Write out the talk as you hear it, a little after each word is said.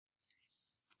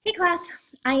Hey class,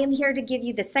 I am here to give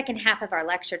you the second half of our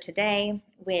lecture today,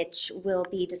 which will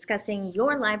be discussing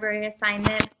your library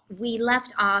assignment. We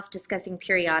left off discussing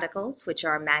periodicals, which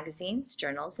are magazines,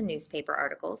 journals, and newspaper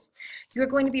articles. You are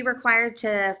going to be required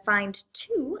to find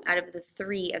two out of the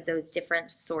three of those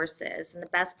different sources. And the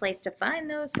best place to find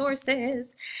those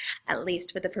sources, at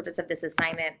least for the purpose of this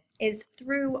assignment, is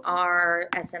through our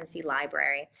SMC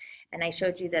library. And I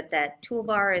showed you that that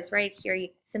toolbar is right here. You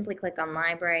simply click on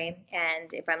library,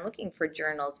 and if I'm looking for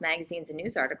journals, magazines, and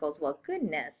news articles, well,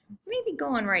 goodness, maybe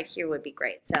going right here would be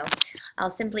great. So I'll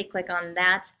simply click on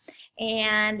that,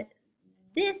 and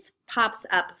this pops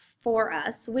up for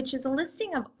us, which is a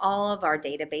listing of all of our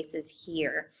databases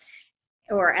here,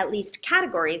 or at least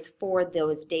categories for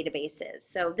those databases.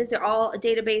 So these are all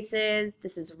databases.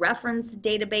 This is reference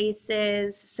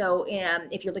databases. So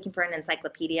if you're looking for an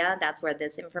encyclopedia, that's where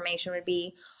this information would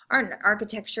be. Or an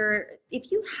architecture, if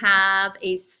you have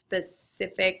a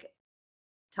specific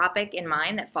topic in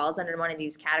mind that falls under one of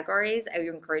these categories, I would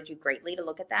encourage you greatly to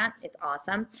look at that. It's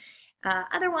awesome.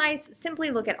 Otherwise,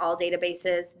 simply look at all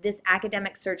databases. This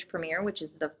Academic Search Premier, which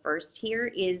is the first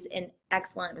here, is an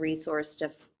excellent resource to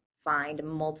find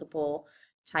multiple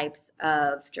types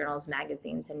of journals,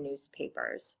 magazines, and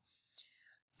newspapers.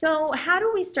 So how do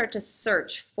we start to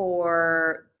search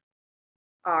for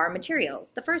our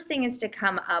materials? The first thing is to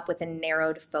come up with a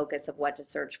narrowed focus of what to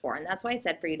search for, and that's why I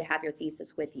said for you to have your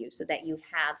thesis with you so that you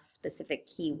have specific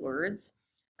keywords.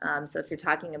 So if you're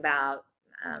talking about,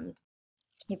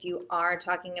 if you are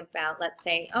talking about, let's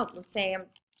say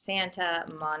Santa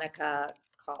Monica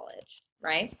College,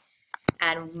 right?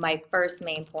 And my first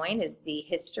main point is the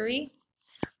history.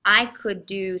 I could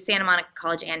do Santa Monica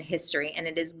College and history, and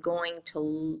it is going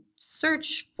to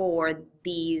search for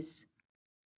these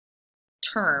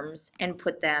terms and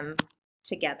put them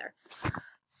together.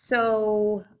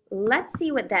 So let's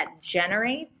see what that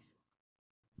generates.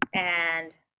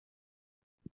 And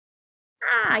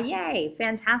yay,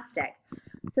 fantastic.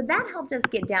 So that helped us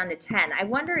get down to 10. I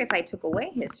wonder if I took away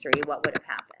history, what would have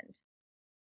happened?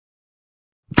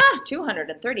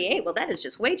 238. Well, that is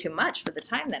just way too much for the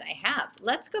time that I have.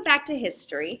 Let's go back to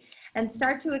history and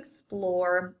start to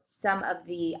explore some of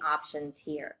the options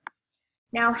here.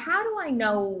 Now, how do I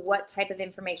know what type of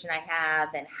information I have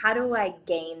and how do I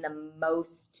gain the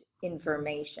most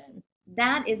information?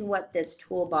 That is what this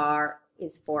toolbar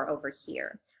is for over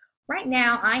here. Right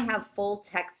now, I have full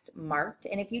text marked,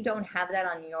 and if you don't have that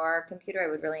on your computer, I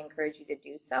would really encourage you to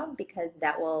do so because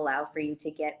that will allow for you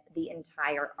to get the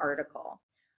entire article.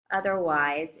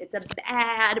 Otherwise, it's a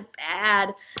bad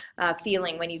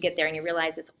feeling when you get there and you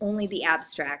realize it's only the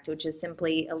abstract, which is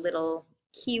simply a little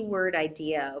keyword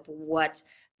idea of what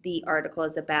the article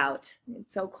is about.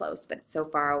 It's so close, but it's so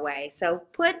far away. So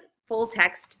put full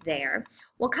text there.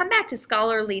 We'll come back to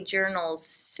scholarly journals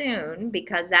soon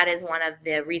because that is one of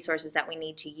the resources that we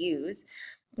need to use.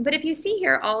 But if you see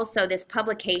here also, this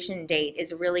publication date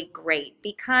is really great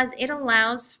because it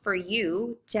allows for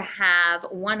you to have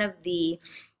one of the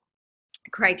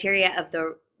criteria of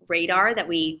the radar that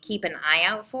we keep an eye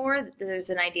out for. There's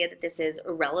an idea that this is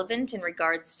irrelevant in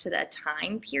regards to the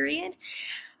time period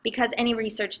because any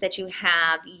research that you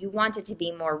have, you want it to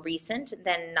be more recent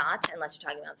than not, unless you're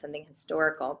talking about something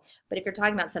historical. But if you're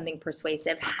talking about something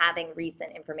persuasive, having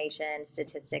recent information,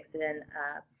 statistics, and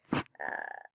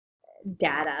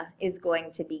data is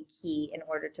going to be key in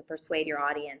order to persuade your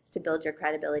audience, to build your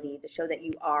credibility, to show that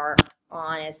you are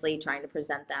honestly trying to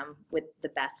present them with the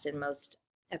best and most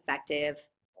effective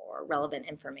or relevant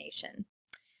information.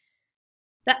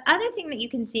 The other thing that you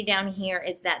can see down here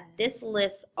is that this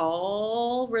lists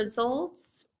all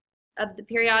results of the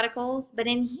periodicals, but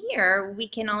in here we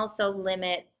can also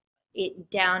limit it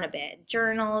down a bit.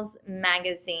 Journals,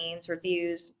 magazines,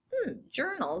 reviews,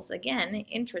 journals, again,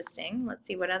 interesting. Let's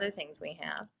see what other things we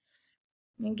have.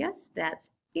 I guess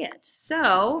that's it.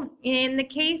 So in the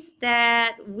case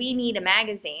that we need a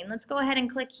magazine, let's go ahead and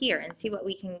click here and see what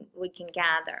we can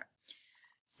gather.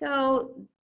 So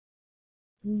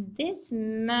this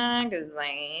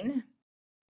magazine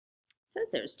says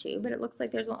there's two, but it looks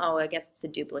like there's one. Oh, I guess it's a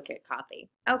duplicate copy.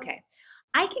 Okay.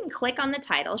 I can click on the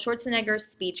title, Schwarzenegger's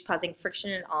speech causing friction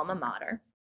in alma mater.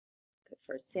 Good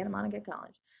for Santa Monica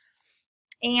College.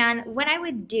 And what I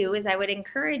would do is I would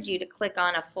encourage you to click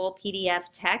on a full PDF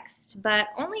text, but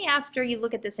only after you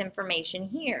look at this information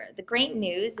here. The great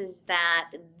news is that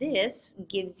this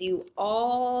gives you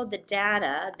all the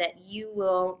data that you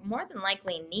will more than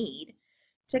likely need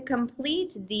to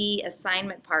complete the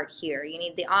assignment part here. You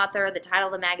need the author, the title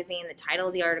of the magazine, the title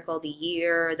of the article, the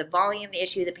year, the volume, the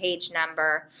issue, the page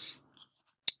number.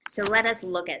 So let us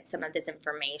look at some of this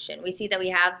information. We see that we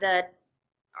have the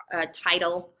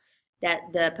title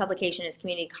that the publication is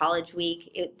Community College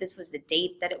Week. This was the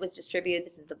date that it was distributed.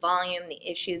 This is the volume, the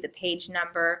issue, the page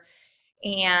number,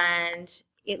 and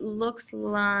it looks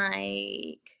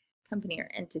like company or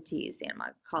entities, Santa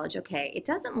Monica College. Okay, it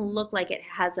doesn't look like it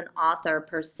has an author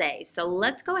per se. So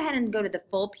let's go ahead and go to the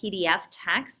full PDF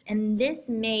text, and this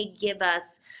may give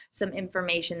us some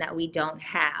information that we don't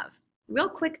have. Real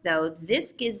quick though,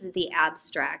 this gives the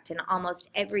abstract, and almost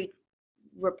every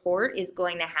report is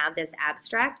going to have this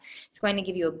abstract. It's going to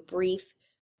give you a brief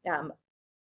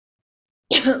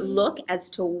look as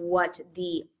to what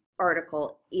the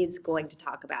article is going to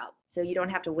talk about. So you don't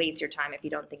have to waste your time if you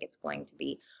don't think it's going to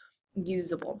be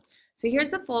usable. So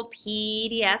here's the full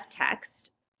PDF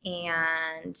text,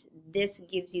 and this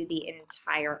gives you the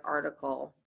entire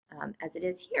article as it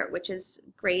is here, which is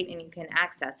great, and you can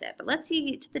access it. But let's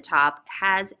see to the top,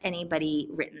 has anybody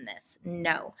written this?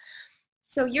 No.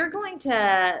 So you're going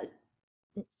to,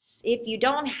 if you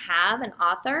don't have an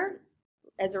author,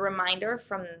 as a reminder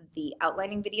from the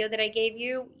outlining video that I gave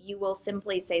you, you will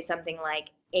simply say something like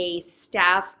a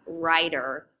staff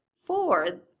writer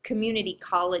for Community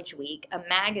College Week, a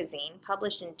magazine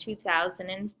published in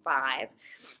 2005,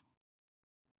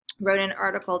 wrote an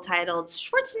article titled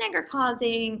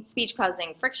Schwarzenegger Speech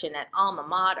Causing Friction at Alma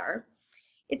Mater.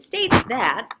 It states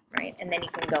that, right, and then you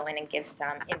can go in and give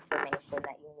some information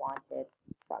that you wanted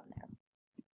from there.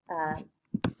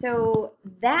 So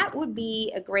that would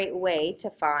be a great way to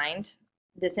find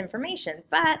this information.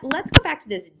 But let's go back to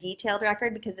this detailed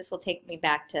record, because this will take me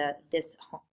back to this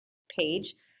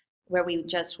page where we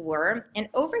just were. And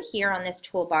over here on this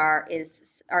toolbar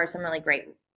are some really great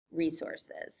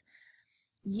resources.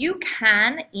 You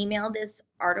can email this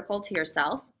article to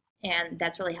yourself, and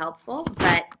that's really helpful,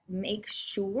 but make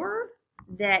sure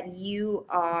that you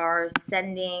are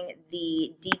sending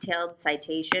the detailed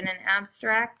citation and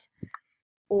abstract,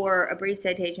 or a brief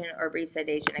citation,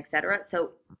 etc.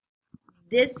 So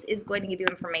this is going to give you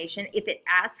information. If it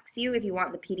asks you if you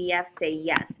want the PDF, say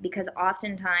yes, because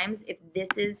oftentimes if this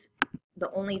is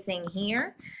the only thing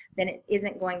here, then it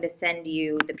isn't going to send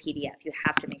you the PDF. You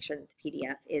have to make sure that the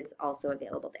PDF is also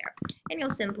available there. And you'll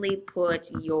simply put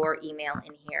your email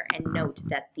in here and note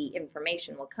that the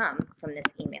information will come from this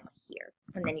email here.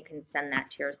 And then you can send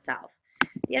that to yourself.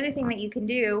 The other thing that you can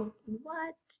do,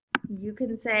 you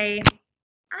can say,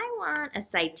 I want a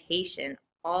citation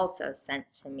also sent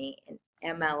to me in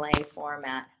MLA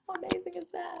format. How amazing is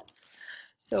that?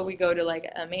 So we go to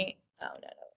like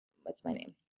what's my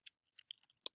name?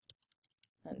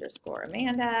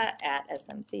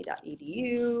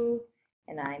 _Amanda@smc.edu,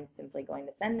 and I'm simply going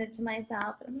to send it to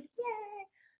myself, and I'm like, yay!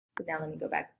 So now let me go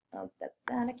back. Oh, that's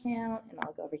that account, and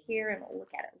I'll go over here and we'll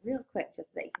look at it real quick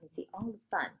just so that you can see all the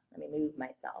fun. Let me move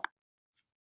myself.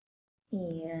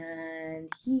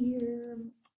 And here,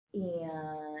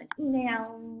 and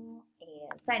email,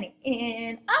 and signing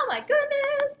in. Oh my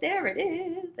goodness, there it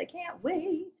is. I can't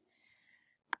wait.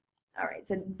 All right,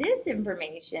 so this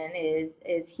information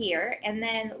is here, and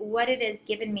then what it has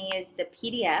given me is the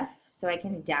PDF, so I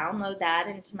can download that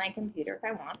into my computer if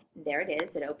I want. There it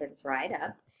is. It opens right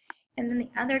up. And then the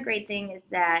other great thing is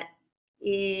that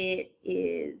it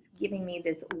is giving me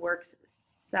this works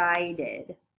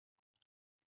cited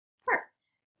part.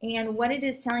 And what it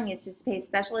is telling you is to pay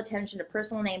special attention to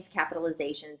personal names,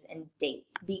 capitalizations, and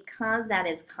dates, because that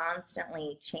is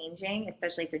constantly changing,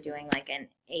 especially if you're doing like an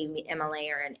MLA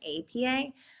or an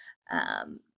APA.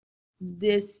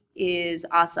 This is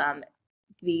awesome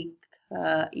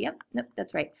because,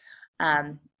 that's right.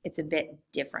 It's a bit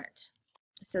different.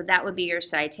 So that would be your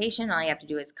citation. All you have to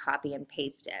do is copy and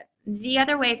paste it. The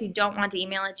other way, if you don't want to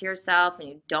email it to yourself and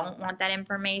you don't want that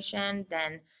information,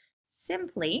 then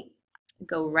simply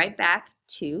go right back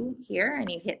to here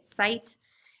and you hit cite,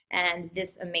 and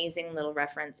this amazing little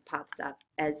reference pops up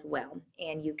as well.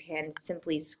 And you can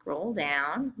simply scroll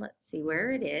down. Let's see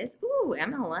where it is. Ooh,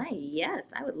 MLA.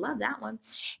 Yes, I would love that one.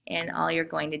 And all you're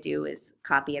going to do is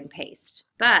copy and paste.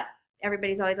 But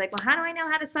everybody's always like, well, how do I know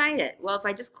how to cite it? Well, if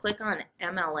I just click on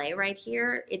MLA right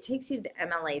here, it takes you to the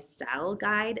MLA style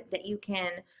guide that you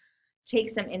can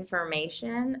take some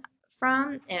information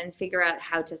from and figure out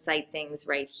how to cite things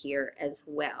right here as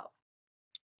well.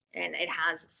 And it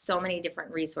has so many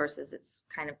different resources. It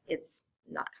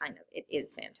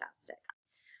is fantastic.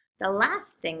 The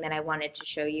last thing that I wanted to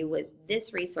show you was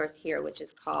this resource here, which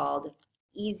is called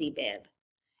EasyBib.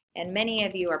 And many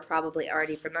of you are probably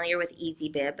already familiar with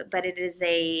EasyBib, but it is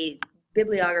a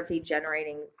bibliography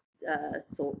generating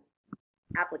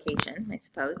application, I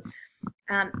suppose.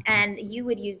 And you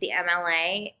would use the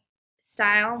MLA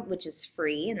style, which is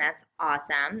free, and that's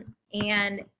awesome.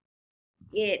 And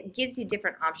it gives you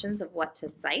different options of what to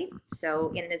cite.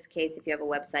 So in this case, if you have a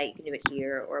website, you can do it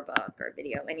here, or a book, or a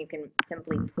video, and you can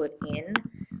simply put in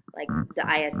like the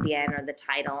ISBN or the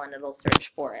title, and it'll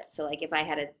search for it. So like if I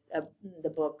had the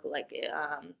book, like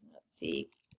let's see,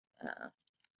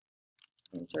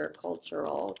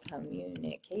 Intercultural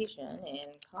Communication in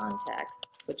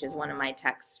Contexts, which is one of my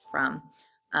texts from,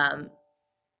 oh,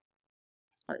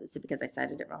 is it because I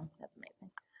cited it wrong? That's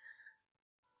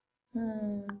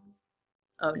amazing.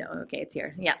 Oh no, okay, it's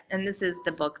here. Yeah, and this is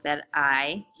the book that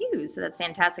I use, so that's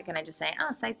fantastic. And I just say,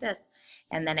 oh, cite this,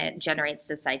 and then it generates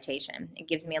the citation. It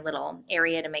gives me a little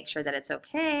area to make sure that it's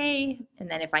okay, and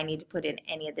then if I need to put in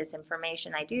any of this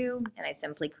information, I do, and I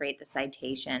simply create the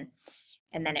citation,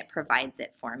 and then it provides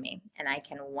it for me. And I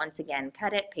can once again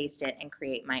cut it, paste it, and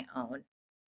create my own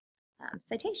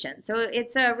citation. So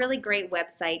it's a really great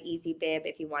website, EasyBib,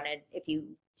 if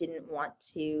you didn't want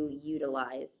to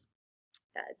utilize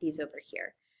these over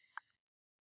here.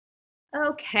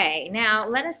 Okay, now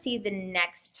let us see the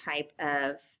next type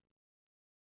of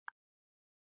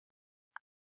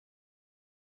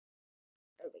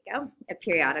a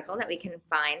periodical that we can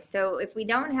find. So if we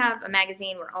don't have a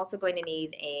magazine, we're also going to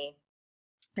need a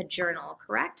journal,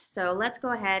 correct? So let's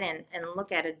go ahead and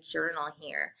look at a journal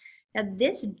here. Now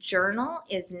this journal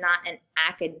is not an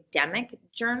academic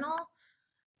journal,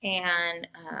 and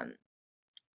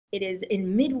it is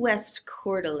in Midwest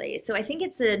Quarterly. So I think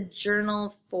it's a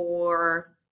journal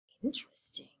for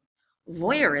interesting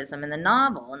voyeurism in the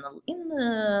novel, in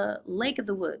the Lake of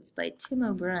the Woods by Tim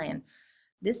O'Brien.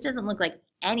 This doesn't look like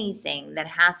anything that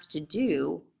has to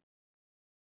do,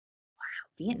 wow,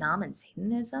 Vietnam and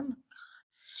Satanism,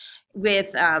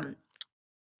 with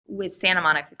Santa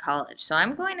Monica College. So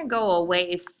I'm going to go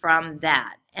away from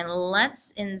that, and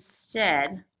let's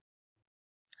instead,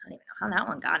 I don't even know how that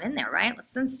one got in there, right?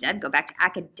 Let's instead go back to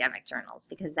academic journals,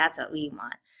 because that's what we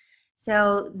want.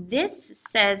 So this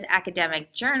says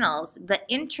academic journals, but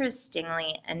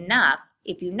interestingly enough,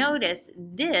 if you notice,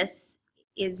 this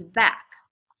is back.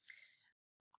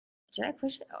 Did I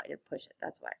push it? Oh, I did push it.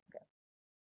 That's why. Okay.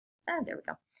 Ah, there we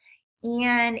go.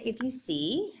 And if you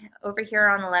see, over here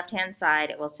on the left-hand side,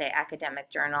 it will say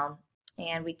academic journal,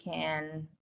 and we can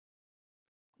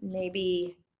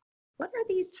maybe, what are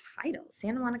these titles?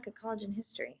 Santa Monica College in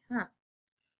History, huh?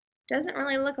 Doesn't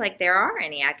really look like there are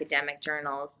any academic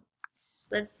journals.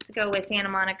 Let's go with Santa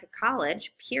Monica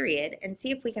College, period, and see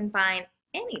if we can find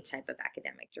any type of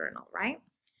academic journal, right?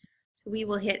 So we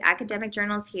will hit academic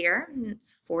journals here, and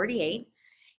it's 48.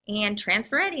 And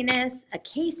transfer readiness, a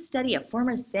case study of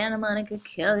former Santa Monica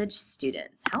College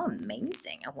students. How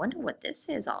amazing. I wonder what this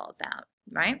is all about,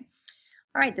 right?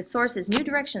 All right, the source is New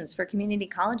Directions for Community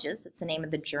Colleges. That's the name of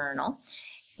the journal.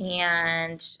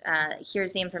 And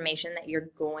here's the information that you're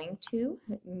going to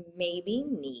maybe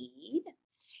need.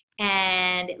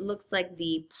 And it looks like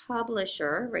the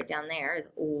publisher right down there is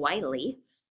Wiley.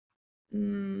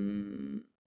 There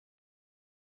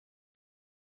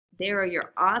are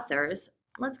your authors.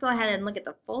 Let's go ahead and look at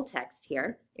the full text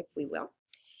here, if we will.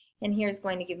 And here's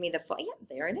going to give me the full, yeah,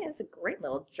 there it is, a great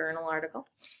little journal article.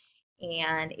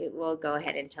 And it will go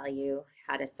ahead and tell you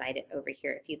how to cite it over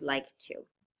here if you'd like to.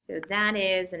 So that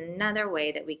is another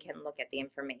way that we can look at the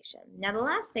information. Now the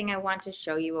last thing I want to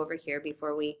show you over here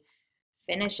before we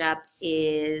finish up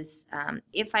is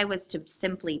if I was to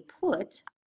simply put,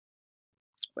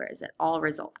 where is it, all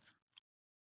results.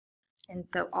 And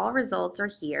so all results are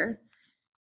here.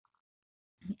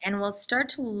 And we'll start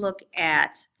to look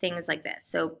at things like this.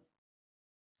 So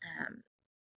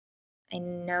I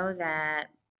know that,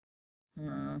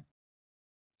 I'm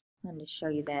going to show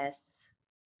you this.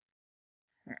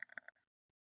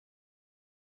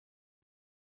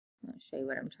 I'll show you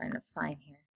what I'm trying to find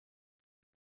here.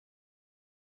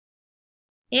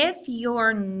 If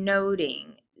you're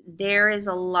noting, there is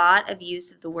a lot of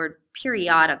use of the word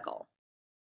periodical.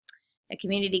 A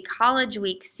community college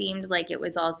week seemed like it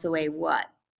was also a what?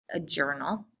 A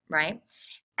journal, right?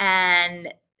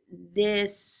 And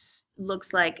this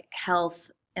looks like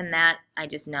health, and that I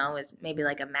just know is maybe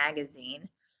like a magazine.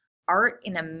 Art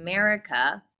in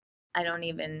America, I don't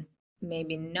even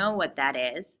maybe know what that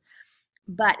is.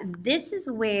 But this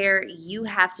is where you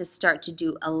have to start to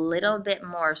do a little bit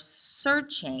more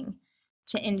searching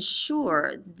to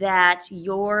ensure that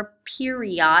your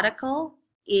periodical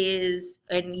is,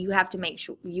 and you have to make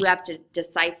sure, you have to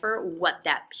decipher what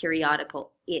that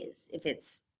periodical is, if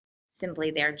it's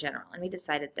simply there in general. And we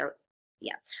decided there,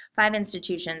 yeah, 5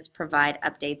 institutions provide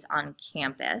updates on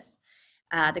campus.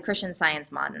 The Christian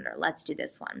Science Monitor, let's do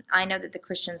this one. I know that the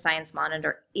Christian Science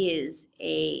Monitor is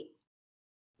a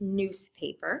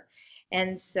newspaper,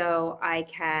 And so I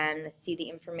can see the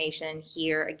information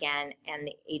here again and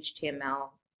the HTML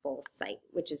full site,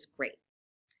 which is great.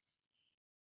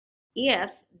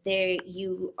 If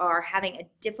you are having a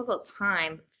difficult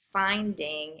time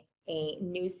finding a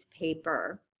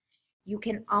newspaper, you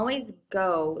can always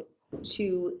go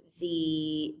to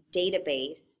the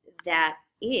database that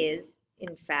is,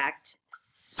 in fact,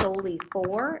 solely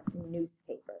for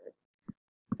newspapers.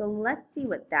 So let's see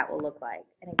what that will look like.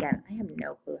 And again, I have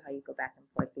no clue how you go back and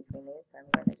forth between these, so I'm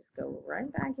going to just go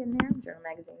right back in there, Journal,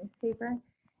 Magazine, Newspaper.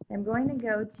 I'm going to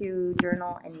go to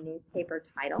Journal and Newspaper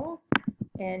Titles,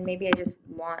 and maybe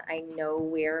I know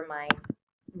where my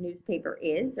newspaper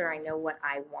is, or I know what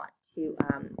I want to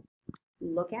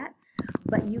look at.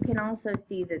 But you can also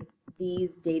see that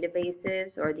these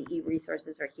databases or the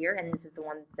e-resources are here, and this is the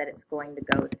ones that it's going to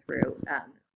go through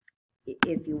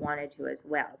if you wanted to as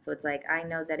well. So it's like, I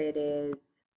know that it is,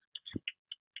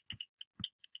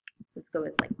 let's go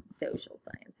with like social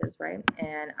sciences, right?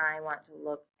 And I want to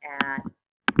look at,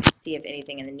 see if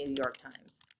anything in the New York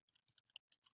Times.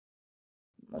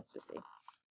 Let's just see.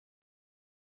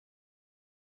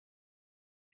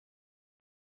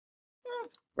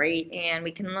 Great, and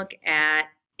we can look at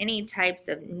any types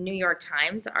of New York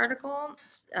Times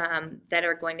articles that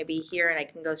are going to be here, and I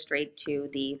can go straight to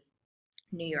the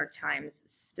New York Times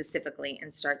specifically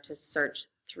and start to search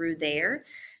through there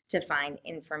to find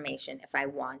information if I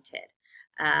wanted.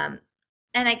 And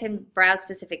I can browse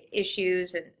specific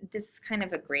issues, and this is kind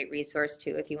of a great resource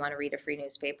too if you want to read a free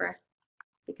newspaper,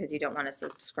 because you don't want to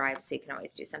subscribe, so you can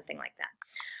always do something like that.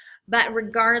 But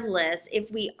regardless,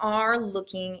 if we are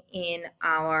looking in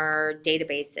our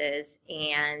databases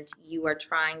and you are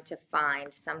trying to find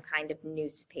some kind of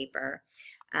newspaper,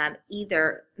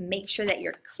 either make sure that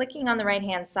you're clicking on the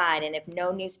right-hand side, and if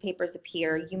no newspapers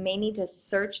appear, you may need to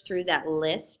search through that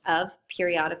list of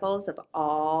periodicals of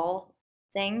all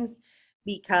things,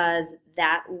 because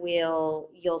that will,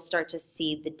 you'll start to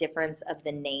see the difference of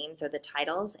the names or the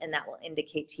titles, and that will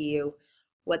indicate to you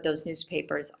what those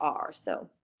newspapers are. So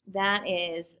that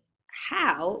is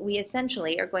how we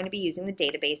essentially are going to be using the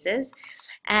databases,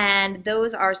 and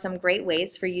those are some great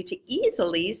ways for you to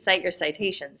easily cite your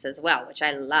citations as well, which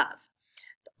I love.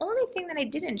 The only thing that I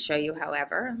didn't show you,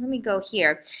 however, let me go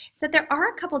here, is that there are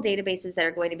a couple databases that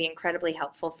are going to be incredibly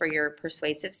helpful for your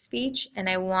persuasive speech, and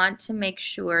I want to make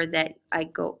sure that I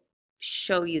go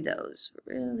show you those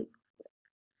really quick.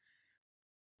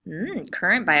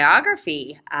 Current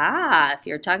biography. If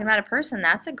you're talking about a person,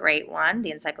 that's a great one.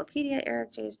 The Encyclopedia,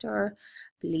 Eric J. Store,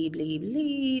 blee, blee,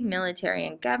 blee, military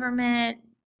and government.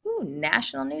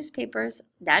 National newspapers.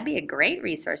 That'd be a great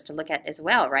resource to look at as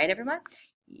well, right, everyone?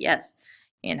 Yes.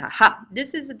 And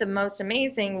this is the most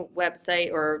amazing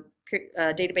website or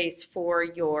database for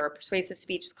your persuasive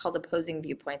speech. It's called Opposing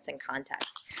Viewpoints and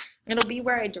Context. It'll be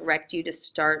where I direct you to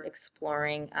start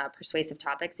exploring persuasive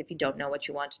topics if you don't know what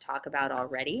you want to talk about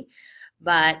already.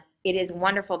 But it is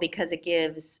wonderful because it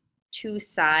gives two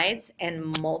sides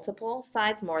and multiple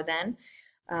sides, more than,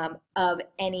 of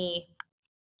any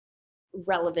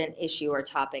relevant issue or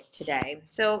topic today.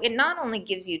 So it not only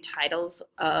gives you titles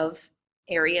of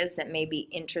areas that may be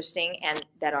interesting and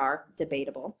that are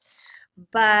debatable,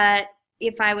 but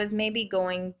if I was maybe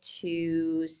going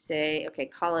to say, okay,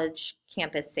 college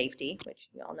campus safety, which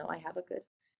you all know I have a good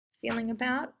feeling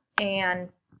about, and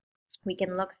we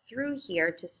can look through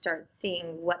here to start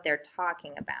seeing what they're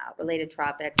talking about. Related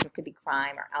topics, it could be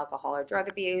crime or alcohol or drug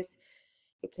abuse.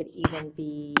 It could even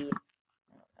be, I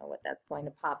don't know what that's going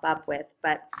to pop up with,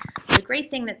 but the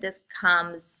great thing that this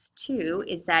comes to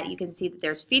is that you can see that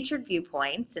there's featured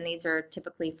viewpoints, and these are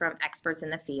typically from experts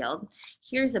in the field.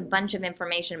 Here's a bunch of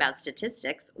information about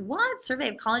statistics. What? Survey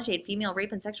of college-age female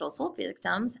rape and sexual assault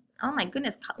victims. Oh my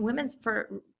goodness, women's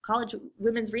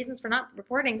reasons for not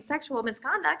reporting sexual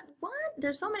misconduct. What?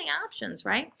 There's so many options,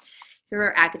 right? Here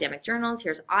are academic journals,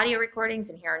 here's audio recordings,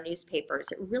 and here are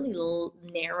newspapers. It really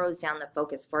narrows down the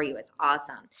focus for you. It's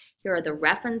awesome. Here are the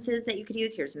references that you could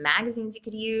use. Here's magazines you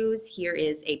could use. Here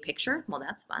is a picture. Well,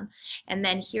 that's fun. And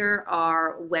then here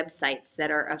are websites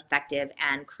that are effective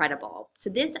and credible. So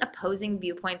this Opposing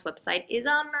Viewpoints website is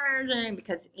amazing,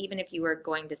 because even if you were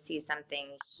going to see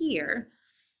something here,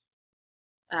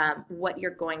 what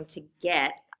you're going to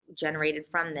get generated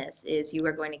from this is you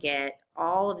are going to get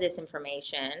all of this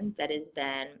information that has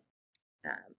been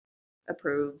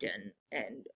approved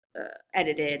and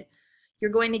edited.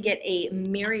 You're going to get a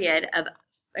myriad of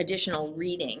additional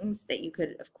readings that you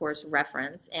could, of course,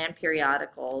 reference, and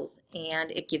periodicals,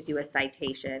 and it gives you a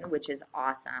citation, which is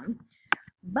awesome.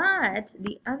 But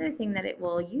the other thing that it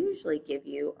will usually give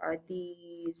you are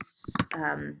these,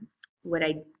 what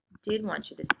I did want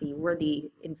you to see were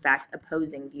the, in fact,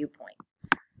 opposing viewpoints.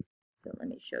 So let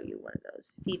me show you one of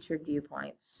those featured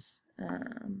viewpoints. I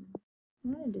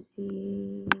wanted to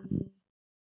see,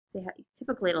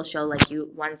 typically it'll show like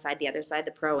one side, the other side,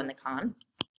 the pro and the con,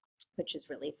 which is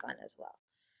really fun as well.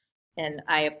 And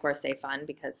I, of course, say fun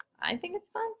because I think it's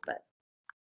fun, but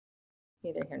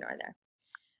neither here nor there.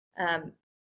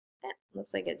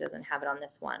 Looks like it doesn't have it on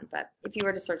this one, but if you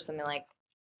were to search something like,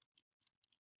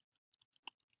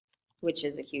 which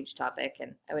is a huge topic,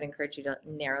 and I would encourage you to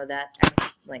narrow that,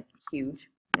 like huge,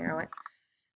 narrow it.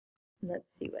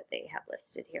 Let's see what they have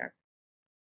listed here.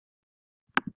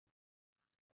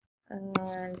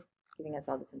 Giving us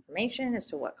all this information as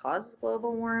to what causes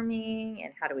global warming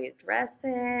and how do we address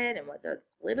it and what the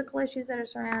political issues that are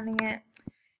surrounding it.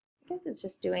 I guess it's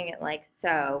just doing it like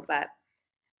so, but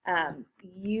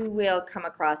you will come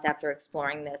across after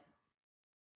exploring this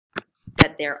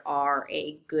that there are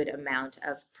a good amount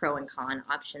of pro and con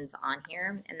options on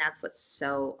here, and that's what's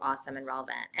so awesome and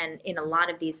relevant. And in a lot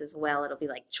of these as well, it'll be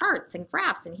like charts and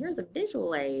graphs, and here's a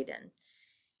visual aid, and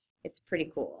it's pretty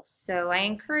cool. So I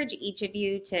encourage each of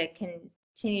you to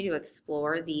continue to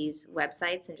explore these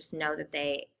websites and just know that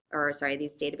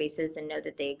these databases, and know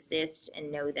that they exist,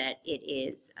 and know that it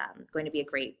is going to be a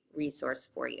great resource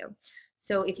for you.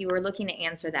 So if you were looking to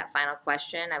answer that final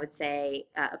question, I would say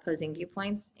opposing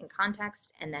viewpoints in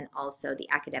context, and then also the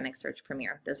academic search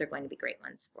premier. Those are going to be great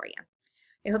ones for you.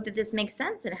 I hope that this makes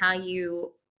sense and how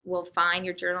you will find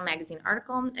your journal magazine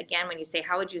article. Again, when you say,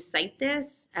 how would you cite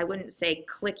this? I wouldn't say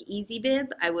click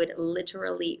EasyBib. I would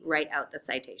literally write out the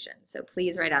citation. So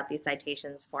please write out these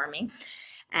citations for me.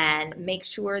 And make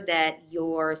sure that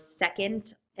your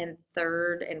second and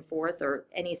third and fourth or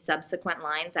any subsequent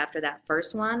lines after that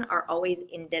first one are always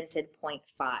indented 0.5,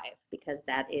 because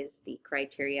that is the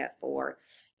criteria for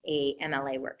a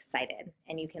MLA Works Cited.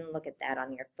 And you can look at that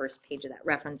on your first page of that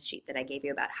reference sheet that I gave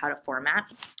you about how to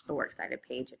format a Works Cited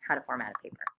page and how to format a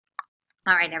paper.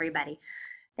 All right, everybody.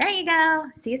 There you go.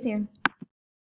 See you soon.